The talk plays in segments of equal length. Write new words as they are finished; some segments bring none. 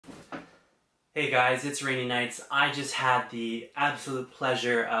Hey guys, it's Rainy Nights. I just had the absolute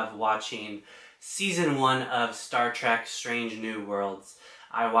pleasure of watching Season 1 of Star Trek Strange New Worlds.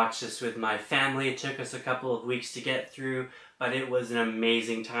 I watched this with my family. It took us a couple of weeks to get through, but it was an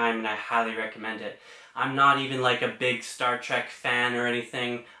amazing time and I highly recommend it. I'm not even like a big Star Trek fan or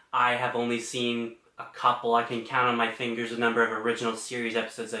anything. I have only seen a couple. I can count on my fingers the number of original series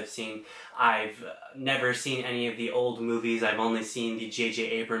episodes I've seen. I've never seen any of the old movies. I've only seen the J.J.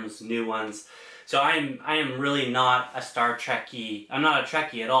 Abrams new ones. So I am really not a Star Trekkie. I'm not a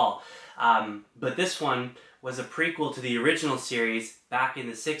Trekkie at all. But this one was a prequel to the original series back in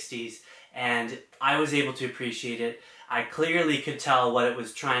the 60s, and I was able to appreciate it. I clearly could tell what it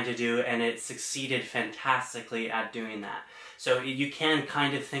was trying to do, and it succeeded fantastically at doing that. So you can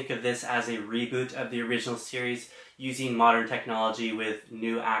kind of think of this as a reboot of the original series using modern technology with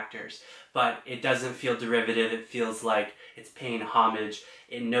new actors. But it doesn't feel derivative. It feels like it's paying homage.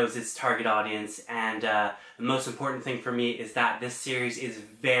 It knows its target audience, and the most important thing for me is that this series is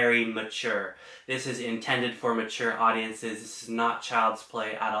very mature. This is intended for mature audiences. This is not child's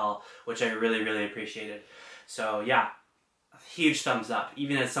play at all, which I really appreciated. So yeah, huge thumbs up.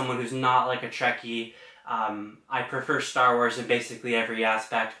 Even as someone who's not like a Trekkie, I prefer Star Wars in basically every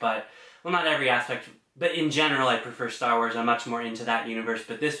aspect, but, well, not every aspect, but in general I prefer Star Wars. I'm much more into that universe,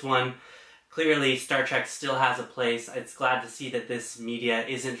 but this one, clearly Star Trek still has a place. It's glad to see that this media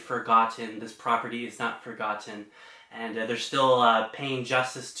isn't forgotten, this property is not forgotten, and they're still paying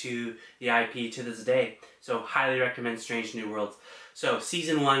justice to the IP to this day. So highly recommend Strange New Worlds. So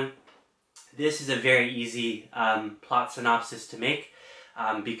Season 1, this is a very easy plot synopsis to make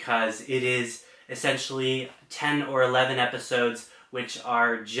because it is essentially 10 or 11 episodes which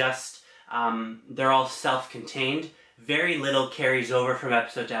are just, they're all self-contained. Very little carries over from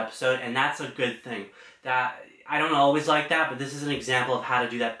episode to episode, and that's a good thing. That I don't always like that, but this is an example of how to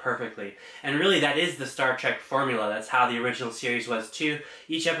do that perfectly. And really, that is the Star Trek formula. That's how the original series was too.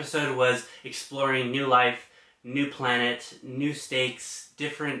 Each episode was exploring new life, new planet, new stakes,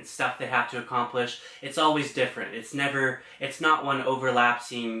 different stuff they have to accomplish. It's always different. It's not one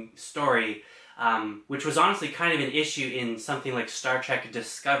overlapping story. Which was honestly kind of an issue in something like Star Trek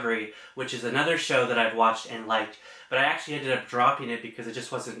Discovery, which is another show that I've watched and liked, but I actually ended up dropping it because it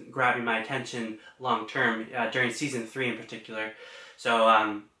just wasn't grabbing my attention long term, during Season 3 in particular.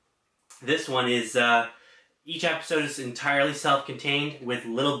 So this one is, each episode is entirely self-contained with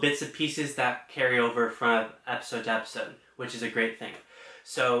little bits and pieces that carry over from episode to episode, which is a great thing.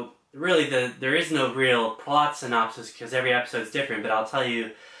 So really there is no real plot synopsis because every episode is different, but I'll tell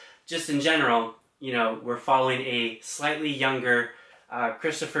you, just in general, you know, we're following a slightly younger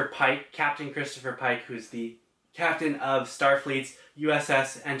Christopher Pike, Captain Christopher Pike, who's the captain of Starfleet's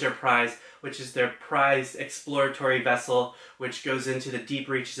USS Enterprise, which is their prized exploratory vessel, which goes into the deep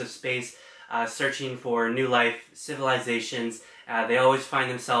reaches of space, searching for new life, civilizations. They always find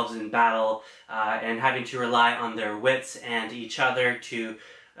themselves in battle and having to rely on their wits and each other to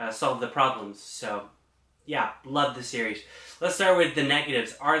solve the problems. So yeah, love the series. Let's start with the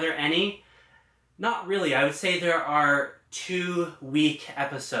negatives. Are there any? Not really. I would say there are 2 weak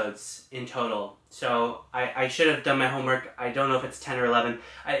episodes in total. So I should have done my homework. I don't know if it's 10 or 11.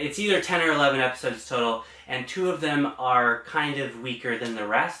 It's either 10 or 11 episodes total, and 2 of them are kind of weaker than the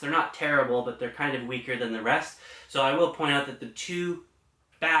rest. They're not terrible, but they're kind of weaker than the rest. So I will point out that the 2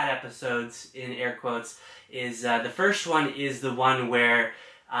 bad episodes, in air quotes, is the first one is the one where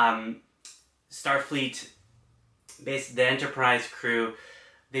Starfleet, basically the Enterprise crew,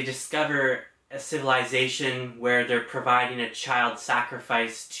 they discover a civilization where they're providing a child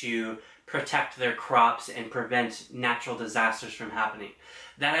sacrifice to protect their crops and prevent natural disasters from happening.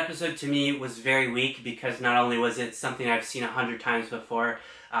 That episode to me was very weak because not only was it something I've seen 100 times before,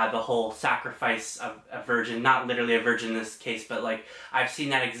 the whole sacrifice of a virgin, not literally a virgin in this case, but like I've seen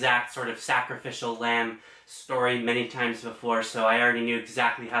that exact sort of sacrificial lamb story many times before, so I already knew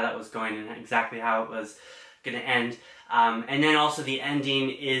exactly how that was going and exactly how it was going to end. And then also the ending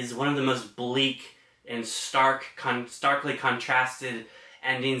is one of the most bleak and starkly contrasted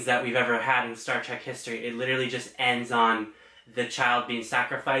endings that we've ever had in Star Trek history. It literally just ends on the child being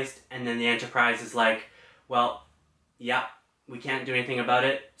sacrificed, and then the Enterprise is like, well, yeah, we can't do anything about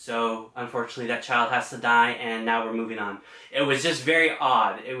it, so unfortunately that child has to die, and now we're moving on. It was just very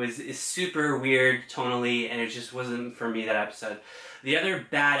odd. It's super weird tonally, and it just wasn't for me, that episode. The other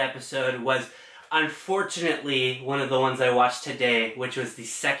bad episode was, unfortunately, one of the ones I watched today, which was the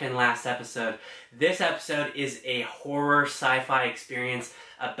second last episode. This episode is a horror sci-fi experience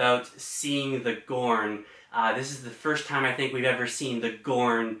about seeing the Gorn. This is the first time I think we've ever seen the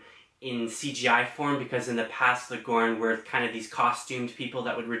Gorn in CGI form, because in the past the Gorn were kind of these costumed people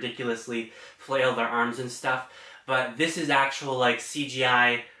that would ridiculously flail their arms and stuff. But this is actual like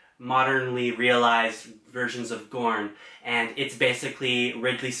CGI, modernly realized versions of Gorn, and it's basically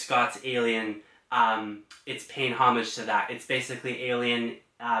Ridley Scott's Alien. It's paying homage to that. It's basically Alien,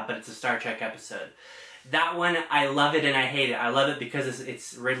 but it's a Star Trek episode. That one, I love it and I hate it. I love it because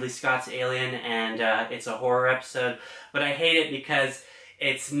it's Ridley Scott's Alien and it's a horror episode, but I hate it because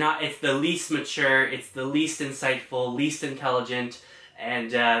it's the least mature, it's the least insightful, least intelligent,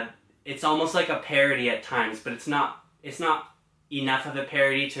 and it's almost like a parody at times, but it's not enough of a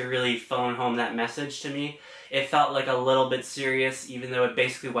parody to really phone home that message to me. It felt like a little bit serious, even though it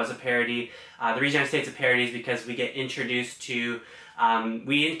basically was a parody. The reason I say it's a parody is because we get introduced to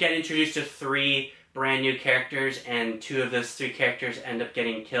 3 brand new characters, and 2 of those 3 characters end up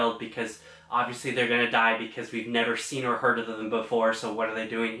getting killed because obviously they're going to die because we've never seen or heard of them before, so what are they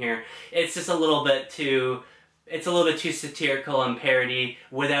doing here? It's just a little bit too satirical and parody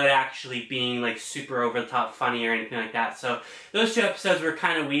without actually being like super over the top funny or anything like that. So those 2 episodes were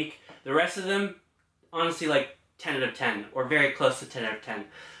kind of weak. The rest of them, honestly, like 10 out of 10 or very close to 10 out of 10.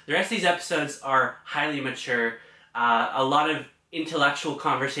 The rest of these episodes are highly mature. A lot of intellectual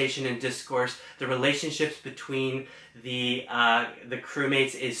conversation and discourse. The relationships between the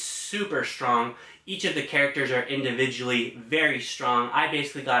crewmates is super strong. Each of the characters are individually very strong. I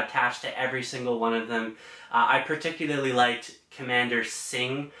basically got attached to every single one of them. I particularly liked Commander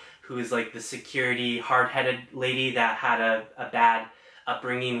Singh, who is like the security, hard-headed lady that had a bad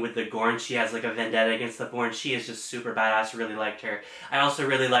upbringing with the Gorn. She has like a vendetta against the Gorn. She is just super badass. Really liked her. I also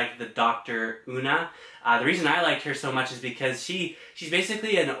really liked the Dr. Una. The reason I liked her so much is because she's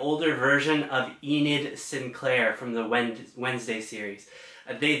basically an older version of Enid Sinclair from the Wednesday series.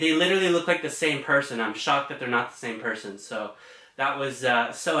 They literally look like the same person. I'm shocked that they're not the same person. So that was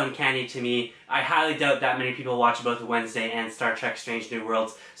so uncanny to me. I highly doubt that many people watch both Wednesday and Star Trek Strange New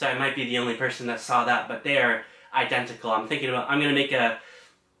Worlds, so I might be the only person that saw that, but they are identical. I'm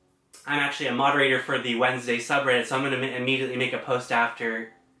actually a moderator for the Wednesday subreddit, so I'm going to immediately make a post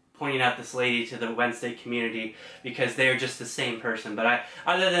after pointing out this lady to the Wednesday community because they're just the same person. But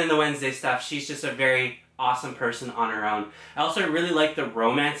other than the Wednesday stuff, she's just a very awesome person on her own. I also really like the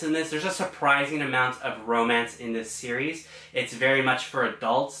romance in this. There's a surprising amount of romance in this series. It's very much for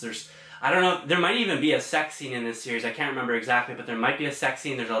adults. I don't know, there might even be a sex scene in this series. I can't remember exactly, but there might be a sex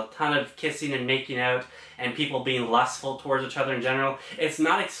scene. There's a ton of kissing and making out and people being lustful towards each other in general. It's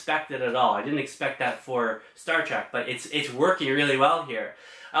not expected at all. I didn't expect that for Star Trek, but it's working really well here.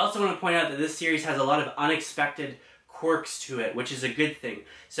 I also want to point out that this series has a lot of unexpected quirks to it, which is a good thing.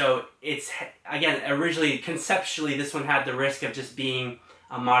 So it's, again, originally, conceptually, this one had the risk of just being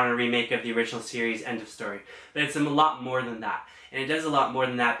a modern remake of the original series, end of story. But it's a lot more than that. And it does a lot more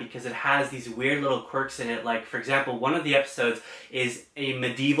than that because it has these weird little quirks in it. Like, for example, one of the episodes is a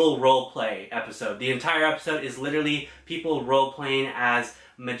medieval roleplay episode. The entire episode is literally people role-playing as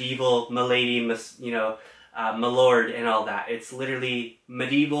medieval milady, milord and all that. It's literally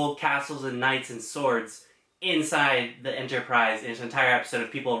medieval castles and knights and swords inside the Enterprise. It's an entire episode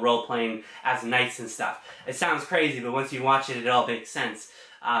of people role-playing as knights and stuff. It sounds crazy, but once you watch it, it all makes sense.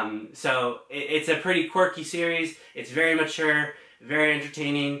 So it's a pretty quirky series. It's very mature, very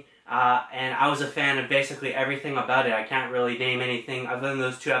entertaining, and I was a fan of basically everything about it. I can't really name anything other than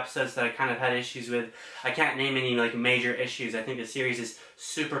those 2 episodes that I kind of had issues with. I can't name any like major issues. I think the series is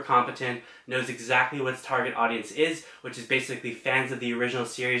super competent, knows exactly what its target audience is, which is basically fans of the original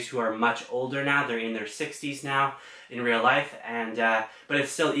series who are much older now. They're in their 60s now in real life, and but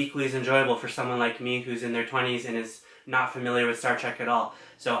it's still equally as enjoyable for someone like me who's in their 20s and is not familiar with Star Trek at all.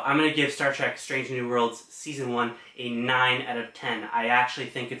 So I'm going to give Star Trek Strange New Worlds Season 1 a 9 out of 10. I actually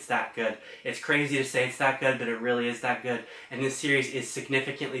think it's that good. It's crazy to say it's that good, but it really is that good. And this series is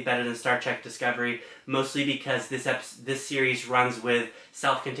significantly better than Star Trek Discovery, mostly because this series runs with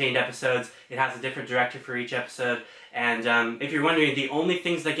self-contained episodes. It has a different director for each episode. And if you're wondering, the only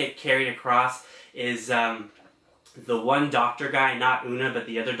things that get carried across is the one doctor guy, not Una, but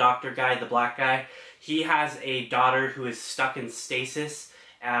the other doctor guy, the black guy. He has a daughter who is stuck in stasis,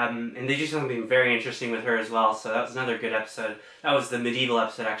 and they do something very interesting with her as well, so that was another good episode. That was the medieval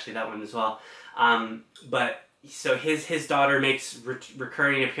episode, actually, that one as well. So his daughter makes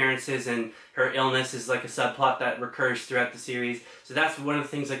recurring appearances, and her illness is like a subplot that recurs throughout the series. So that's one of the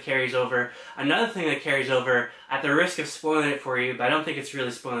things that carries over. Another thing that carries over, at the risk of spoiling it for you, but I don't think it's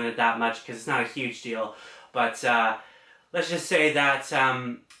really spoiling it that much because it's not a huge deal, but let's just say that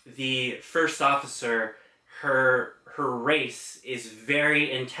the first officer, her race is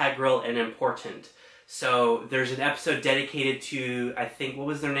very integral and important. So there's an episode dedicated to, I think, what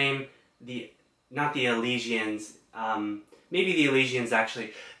was their name? Not the Elysians, maybe the Elysians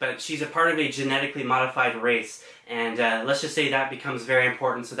actually, but she's a part of a genetically modified race, and let's just say that becomes very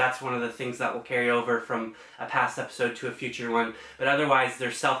important, so that's one of the things that will carry over from a past episode to a future one. But otherwise,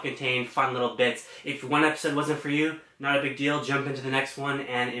 they're self-contained, fun little bits. If one episode wasn't for you, not a big deal, jump into the next one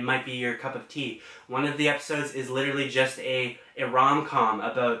and it might be your cup of tea. One of the episodes is literally just a rom-com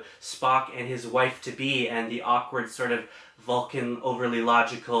about Spock and his wife-to-be and the awkward sort of Vulcan overly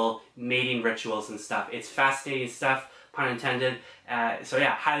logical mating rituals and stuff. It's fascinating stuff, pun intended. So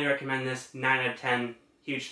yeah, highly recommend this. 9 out of 10.